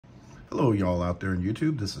Hello y'all out there on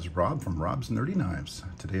YouTube. This is Rob from Rob's Nerdy Knives.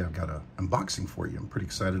 Today I've got an unboxing for you I'm pretty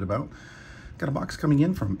excited about. Got a box coming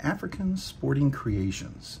in from African Sporting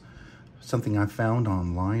Creations. Something I found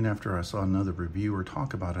online after I saw another reviewer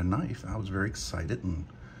talk about a knife. I was very excited and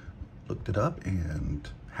looked it up and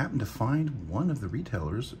happened to find one of the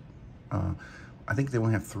retailers. I think they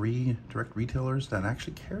only have 3 direct retailers that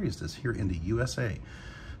actually carries this here in the USA.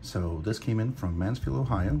 So this came in from Mansfield,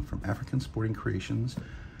 Ohio, from African Sporting Creations.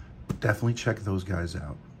 Definitely check those guys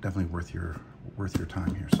out. Definitely worth your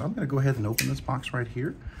time here. So I'm going to go ahead and open this box right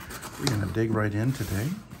here. We're going to dig right in today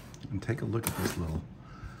and take a look at this little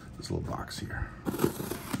box here. We're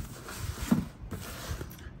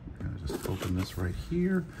going to just open this right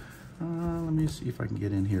here. Let me see if I can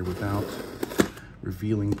get in here without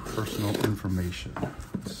revealing personal information.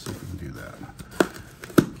 Let's see if we can do that.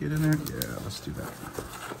 Get in there. Yeah, let's do that.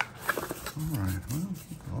 All right, well,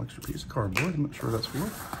 an extra piece of cardboard. I'm not sure what that's for.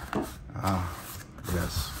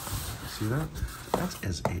 Yes. See that? That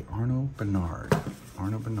is a Arno Bernard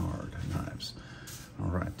knives. All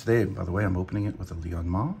right, today, by the way, I'm opening it with a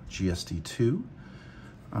iMamba GSD2.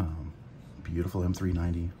 Beautiful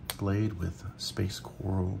M390 blade with space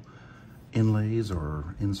coral inlays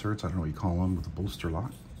or inserts. I don't know what you call them, with a bolster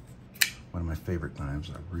lock. One of my favorite knives.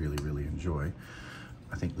 I really enjoy.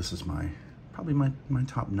 I think this is probably my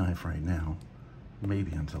top knife right now,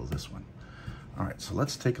 maybe until this one. All right, so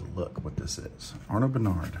let's take a look what this is. Arno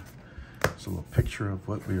Bernard. It's a little picture of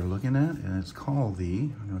what we are looking at, and it's called I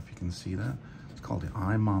don't know if you can see that, it's called the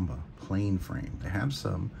iMamba plain frame. They have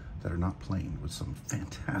some that are not plain with some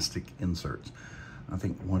fantastic inserts. I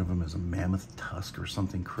think one of them is a mammoth tusk or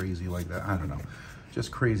something crazy like that. I don't know, just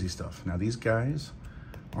crazy stuff. Now these guys,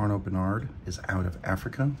 Arno Bernard is out of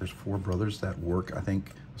Africa. There's 4 brothers that work, I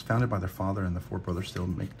think, it was founded by their father, and the 4 brothers still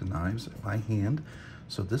make the knives by hand.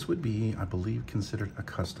 So this would be, I believe, considered a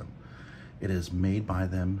custom. It is made by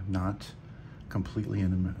them, not completely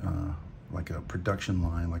in like a production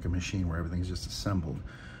line, like a machine where everything's just assembled.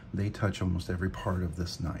 They touch almost every part of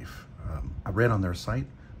this knife. I read on their site,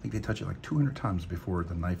 I think they touch it like 200 times before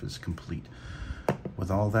the knife is complete.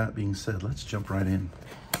 With all that being said, let's jump right in.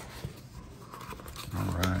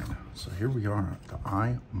 All right, so here we are, the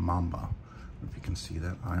iMamba. If you can see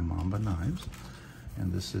that, iMamba knives.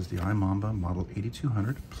 And this is the iMamba model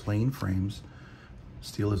 8200 plain frames.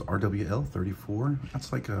 Steel is RWL 34.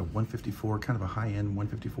 That's like a 154, kind of a high-end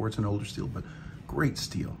 154. It's an older steel, but great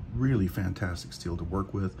steel. Really fantastic steel to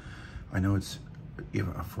work with. I know it's,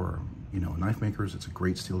 for knife makers, it's a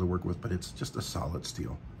great steel to work with, but it's just a solid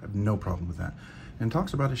steel. I have no problem with that. And it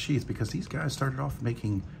talks about a sheath because these guys started off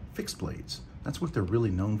making fixed blades. That's what they're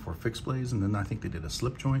really known for, fixed blades. And then I think they did a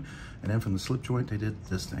slip joint, and then from the slip joint, they did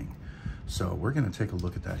this thing. So we're gonna take a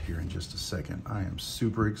look at that here in just a second. I am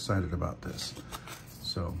super excited about this.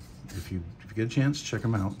 So if you get a chance, check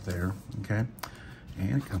them out there, okay?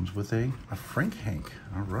 And it comes with a Frank Hank.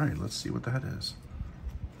 All right, let's see what that is.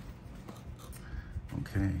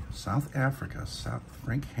 Okay, South Africa,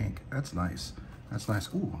 Frank Hank. That's nice. That's nice.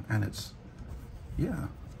 Ooh, and it's, yeah.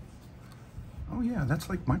 Oh yeah, that's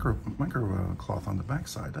like micro cloth on the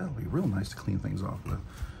backside. That'll be real nice to clean things off with.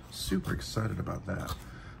 Super excited about that.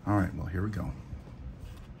 All right, well, here we go.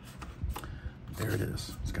 There it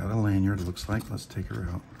is. It's got a lanyard, it looks like. Let's take her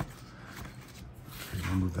out. Okay,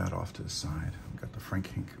 we'll move that off to the side. We've got the Frank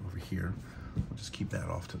Hank over here. We'll just keep that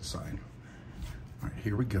off to the side. All right,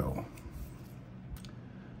 here we go.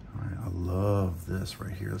 All right, I love this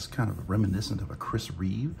right here. It's kind of reminiscent of a Chris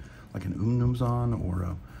Reeve, like an Umnumzon or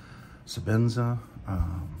a Sebenza.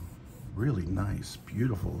 Really nice,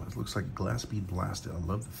 beautiful. It looks like glass bead blasted. I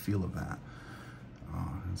love the feel of that.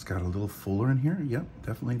 It's got a little fuller in here. Yep,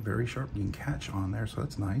 definitely very sharp. You can catch on there, so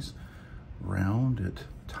that's nice. Rounded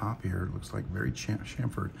top here. It looks like very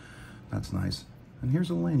chamfered. That's nice. And here's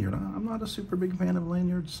a lanyard. I'm not a super big fan of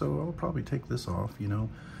lanyards, so I'll probably take this off,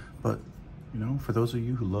 But, for those of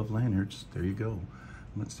you who love lanyards, there you go.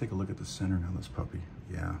 Let's take a look at the center now, this puppy.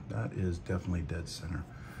 Yeah, that is definitely dead center.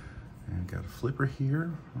 And got a flipper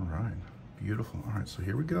here. All right, beautiful. All right, so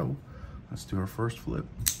here we go. Let's do our first flip.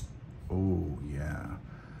 Oh yeah,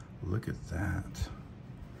 look at that.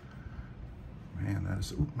 Man, that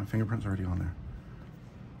is, ooh, my fingerprint's already on there.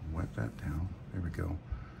 Wet that down, there we go.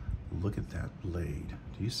 Look at that blade.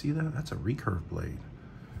 Do you see that? That's a recurve blade.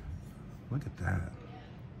 Look at that.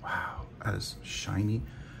 Wow, that is shiny,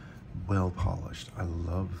 well polished. I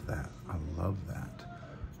love that, I love that.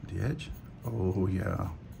 The edge, oh yeah,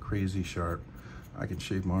 crazy sharp. I can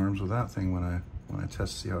shave my arms with that thing when I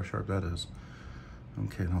test to see how sharp that is.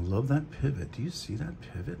 Okay, and I love that pivot. Do you see that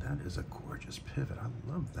pivot? That is a gorgeous pivot. I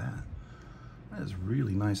love that. That is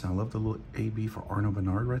really nice. I love the little AB for Arno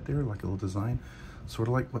Bernard right there, like a little design. Sort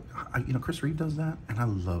of like what, you know, Chris Reeve does that, and I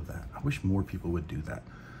love that. I wish more people would do that.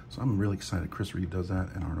 So I'm really excited Chris Reeve does that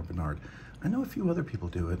and Arno Bernard. I know a few other people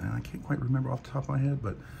do it, and I can't quite remember off the top of my head,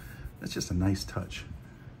 but that's just a nice touch.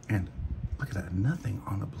 And look at that, nothing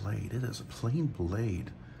on the blade. It is a plain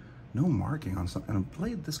blade. No marking on something. And a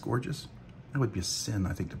blade this gorgeous, that would be a sin,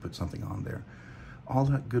 I think, to put something on there. All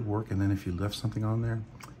that good work, and then if you left something on there,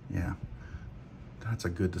 yeah, that's a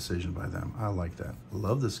good decision by them. I like that.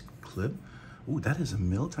 Love this clip. Ooh, that is a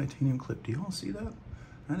mill titanium clip. Do you all see that?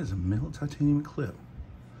 That is a mill titanium clip.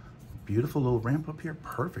 Beautiful little ramp up here.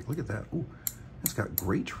 Perfect. Look at that. Ooh, it's got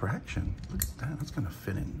great traction. Look at that. That's going to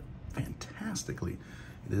fit in fantastically.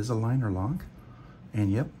 It is a liner lock.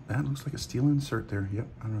 And yep, that looks like a steel insert there. Yep,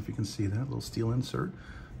 I don't know if you can see that little steel insert.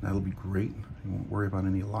 That'll be great. You won't worry about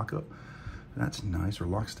any lockup. That's nice, or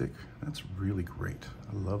lock stick. That's really great.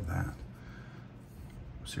 I love that.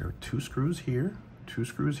 So there are 2 screws here, 2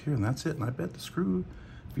 screws here, and that's it. And I bet the screw,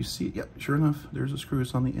 if you see it, yep, sure enough, there's a screw.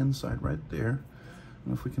 It's on the inside right there. I don't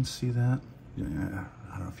know if we can see that. Yeah,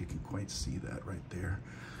 I don't know if you can quite see that right there.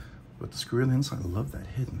 But the screw on the inside, I love that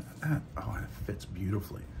hidden. Oh, and it fits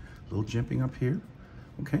beautifully. A little jimping up here.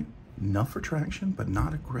 Okay, enough for traction, but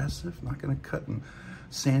not aggressive. Not gonna cut and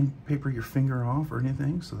sandpaper your finger off or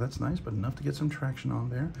anything. So that's nice, but enough to get some traction on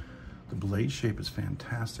there. The blade shape is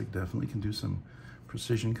fantastic. Definitely can do some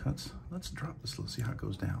precision cuts. Let's drop this. Let's see how it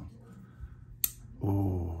goes down.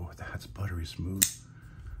 Oh, that's buttery smooth.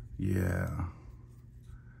 Yeah.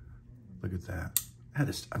 Look at that. That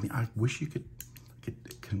is, I mean, I wish you could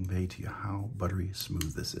convey to you how buttery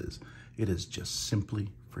smooth this is. It is just simply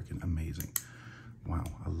freaking amazing. Wow,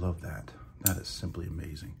 I love that. That is simply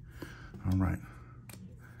amazing. All right.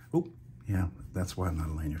 Oh, yeah, that's why I'm not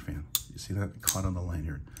a lanyard fan. You see that? It caught on the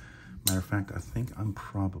lanyard. Matter of fact, I think I'm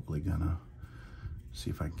probably gonna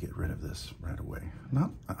see if I can get rid of this right away.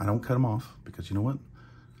 I don't cut them off, because you know what?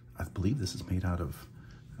 I believe this is made out of,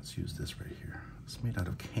 let's use this right here. It's made out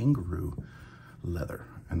of kangaroo leather.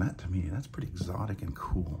 And that, to me, that's pretty exotic and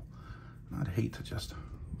cool. And I'd hate to just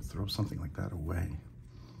throw something like that away.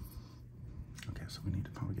 Okay, so we need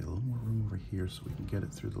to probably get a little more room over here so we can get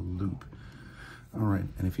it through the loop. All right,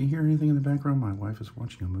 and if you hear anything in the background, my wife is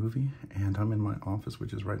watching a movie, and I'm in my office,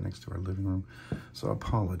 which is right next to our living room. So I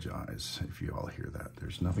apologize if you all hear that.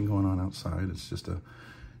 There's nothing going on outside. It's just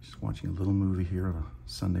watching a little movie here on a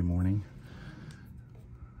Sunday morning.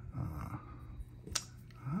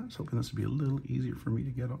 I was hoping this would be a little easier for me to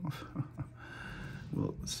get off.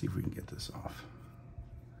 Well, let's see if we can get this off.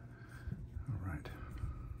 All right.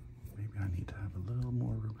 Maybe I need to have a little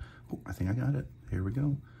more room. Oh, I think I got it. Here we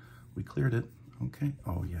go. We cleared it. Okay.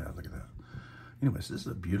 Oh, yeah, look at that. Anyways, this is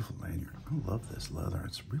a beautiful lanyard. I love this leather.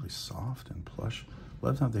 It's really soft and plush.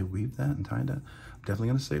 Love how they weaved that and tied that. I'm definitely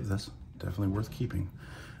going to save this. Definitely worth keeping.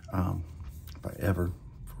 If I ever,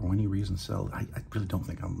 for any reason, sell it, I really don't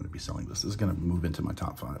think I'm going to be selling this. This is going to move into my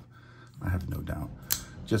top 5. I have no doubt.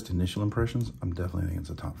 Just initial impressions, I'm definitely thinking it's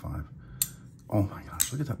a top 5. Oh my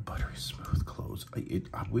gosh, look at that buttery smooth close.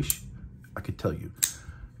 I wish I could tell you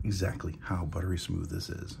exactly how buttery smooth this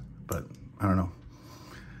is, but I don't know.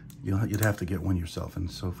 You'd have to get one yourself. And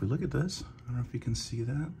so if we look at this, I don't know if you can see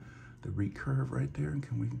that, the recurve right there.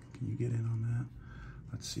 Can you get in on that?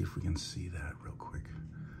 Let's see if we can see that real quick.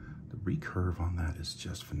 The recurve on that is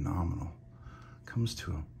just phenomenal. Comes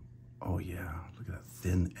to a, oh yeah, look at that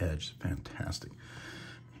thin edge, fantastic.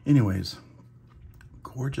 Anyways,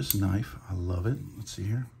 gorgeous knife, I love it. Let's see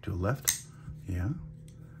here, to the left, yeah.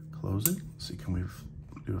 Close it, let's see, can we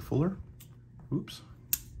do a fuller? Oops.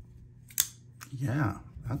 Yeah,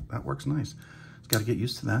 that works nice. Just gotta get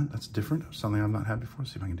used to that. That's different, something I've not had before.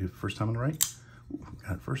 See if I can do it first time on the right. Ooh,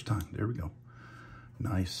 got it first time, there we go.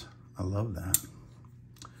 Nice, I love that.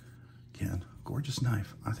 Again, gorgeous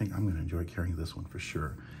knife. I think I'm gonna enjoy carrying this one for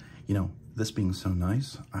sure. You know, this being so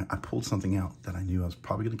nice, I pulled something out that I knew I was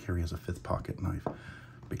probably gonna carry as a 5th pocket knife,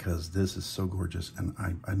 because this is so gorgeous, and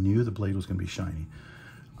I knew the blade was gonna be shiny.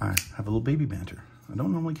 I have a little baby banter. I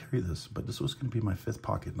don't normally carry this, but this was gonna be my 5th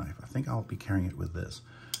pocket knife. I think I'll be carrying it with this.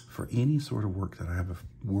 For any sort of work that I have a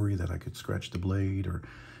worry that I could scratch the blade or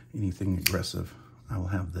anything aggressive, I will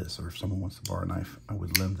have this. Or if someone wants to borrow a knife, I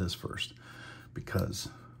would lend this first, because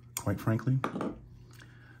quite frankly,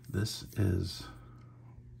 this is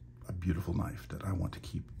a beautiful knife that I want to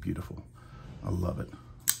keep beautiful. I love it.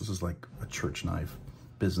 This is like a church knife,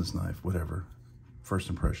 business knife, whatever. First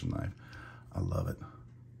impression knife. I love it.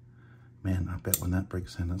 Man, I bet when that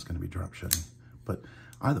breaks in, that's going to be drop shutting. But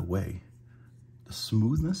either way, the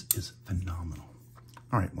smoothness is phenomenal.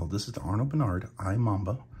 All right, well, this is the Arno Bernard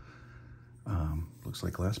iMamba Looks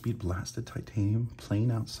like glass bead blasted titanium,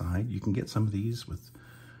 plain outside. You can get some of these with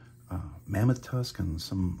mammoth tusk and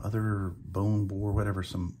some other bone boar, whatever,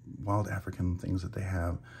 some wild African things that they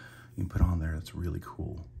have. You can put on there. It's really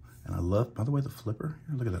cool. And I love, by the way, the flipper.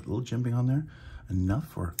 Here, look at that little jimping on there. Enough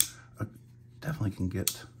for, definitely can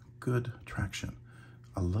get good traction.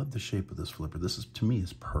 I love the shape of this flipper. This is, to me,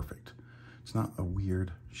 is perfect. It's not a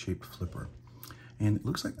weird shaped flipper. And it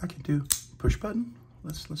looks like I can do push button.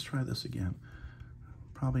 Let's try this again.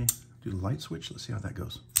 Probably do the light switch. Let's see how that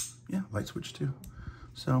goes. Yeah, light switch too.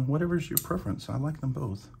 So whatever's your preference, I like them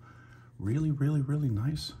both. Really, really, really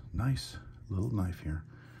nice little knife here.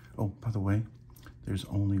 Oh, by the way, there's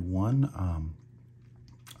only one,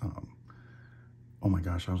 oh my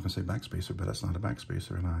gosh, I was gonna say backspacer, but that's not a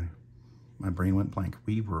backspacer, and my brain went blank.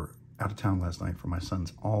 We were out of town last night for my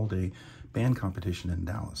son's all-day band competition in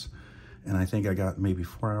Dallas. And I think I got maybe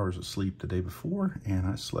 4 hours of sleep the day before, and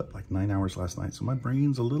I slept like 9 hours last night. So my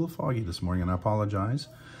brain's a little foggy this morning, and I apologize.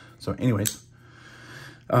 So anyways,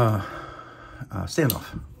 standoff,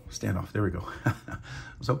 there we go. I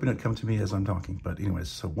was hoping it'd come to me as I'm talking, but anyways,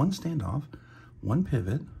 so one standoff, one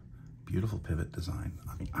pivot, beautiful pivot design.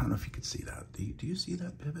 I mean, I don't know if you could see that. Do you see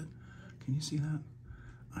that pivot? Can you see that?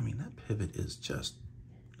 I mean, that pivot is just,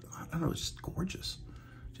 I don't know, it's just gorgeous.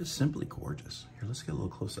 Just simply gorgeous. Here, let's get a little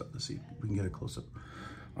close up. Let's see if we can get a close up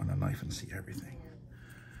on a knife and see everything.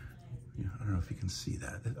 Yeah, I don't know if you can see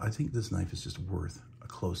that. I think this knife is just worth a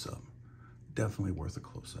close up. Definitely worth a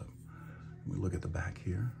close up. We look at the back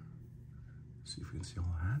here. See if we can see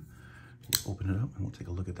all that. We'll open it up and we'll take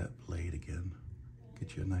a look at that blade again.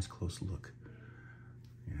 Get you a nice close look.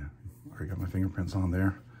 Yeah, already got my fingerprints on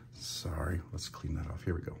there. Sorry, let's clean that off.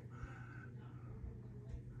 Here we go.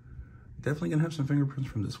 Definitely gonna have some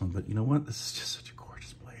fingerprints from this one, but you know what? This is just such a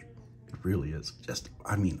gorgeous blade. It really is. Just,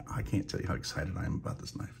 I mean, I can't tell you how excited I am about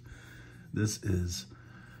this knife. This is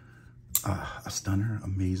a stunner,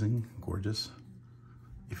 amazing, gorgeous.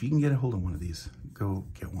 If you can get a hold of one of these, go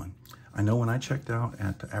get one. I know when I checked out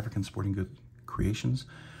at African Sporting Good Creations,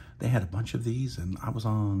 they had a bunch of these, and I was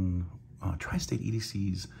on Tri-State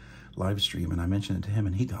EDC's live stream, and I mentioned it to him,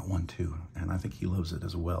 and he got one too, and I think he loves it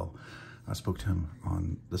as well. I spoke to him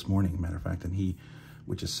on this morning, matter of fact, and he,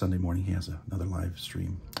 which is Sunday morning, he has another live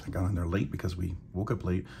stream. I got on there late because we woke up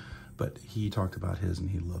late, but he talked about his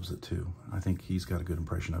and he loves it too. I think he's got a good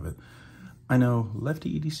impression of it. I know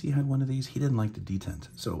Lefty EDC had one of these. He didn't like the detent.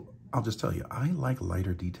 So I'll just tell you, I like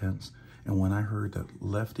lighter detents. And when I heard that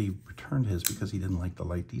Lefty returned his because he didn't like the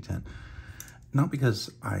light detent, not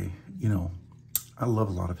because I love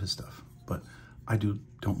a lot of his stuff, but I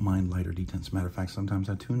don't mind lighter detents. Matter of fact, sometimes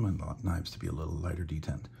I tune my knives to be a little lighter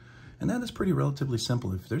detent. And that is pretty relatively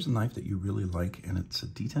simple. If there's a knife that you really like and it's a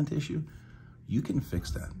detent issue, you can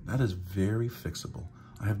fix that. That is very fixable.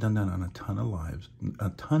 I have done that on a ton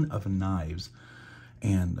of knives,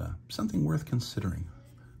 and something worth considering,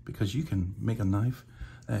 because you can make a knife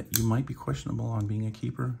that you might be questionable on being a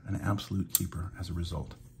keeper, an absolute keeper as a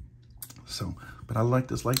result. So, but I like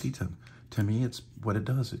this light detent. To me, it's what it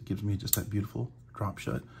does. It gives me just that beautiful drop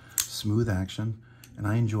shut, smooth action, and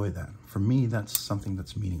I enjoy that. For me, that's something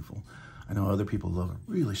that's meaningful. I know other people love a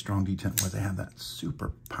really strong detent where they have that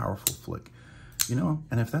super powerful flick. You know,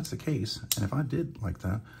 and if that's the case, and if I did like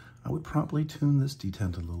that, I would probably tune this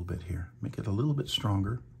detent a little bit here, make it a little bit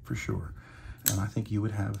stronger for sure. And I think you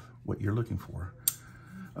would have what you're looking for.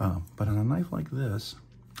 But on a knife like this,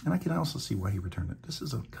 and I can also see why he returned it. This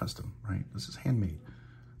is a custom, right? This is handmade.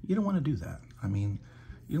 You don't want to do that. I mean,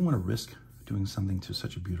 you don't want to risk doing something to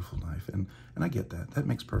such a beautiful knife. And I get that. That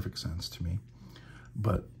makes perfect sense to me.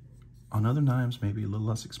 But on other knives, maybe a little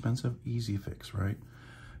less expensive, easy fix, right?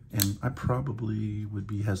 And I probably would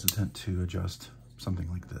be hesitant to adjust something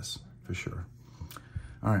like this for sure.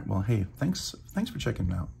 All right, well, hey, thanks for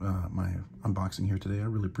checking out my unboxing here today. I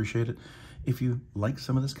really appreciate it. If you like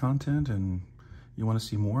some of this content and you want to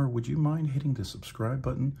see more, would you mind hitting the subscribe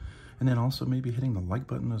button and then also maybe hitting the like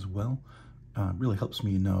button as well? It really helps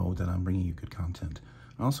me know that I'm bringing you good content.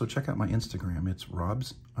 Also, check out my Instagram. It's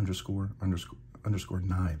robs__knives.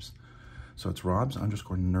 So it's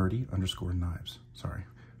robs_nerdy_knives. Sorry.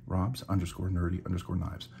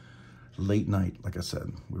 robs_nerdy_knives. Late night, like I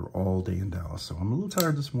said, we were all day in Dallas, so I'm a little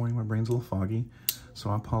tired this morning. My brain's a little foggy, so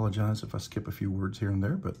I apologize if I skip a few words here and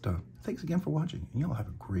there, but thanks again for watching, and y'all have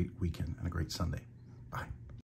a great weekend and a great Sunday.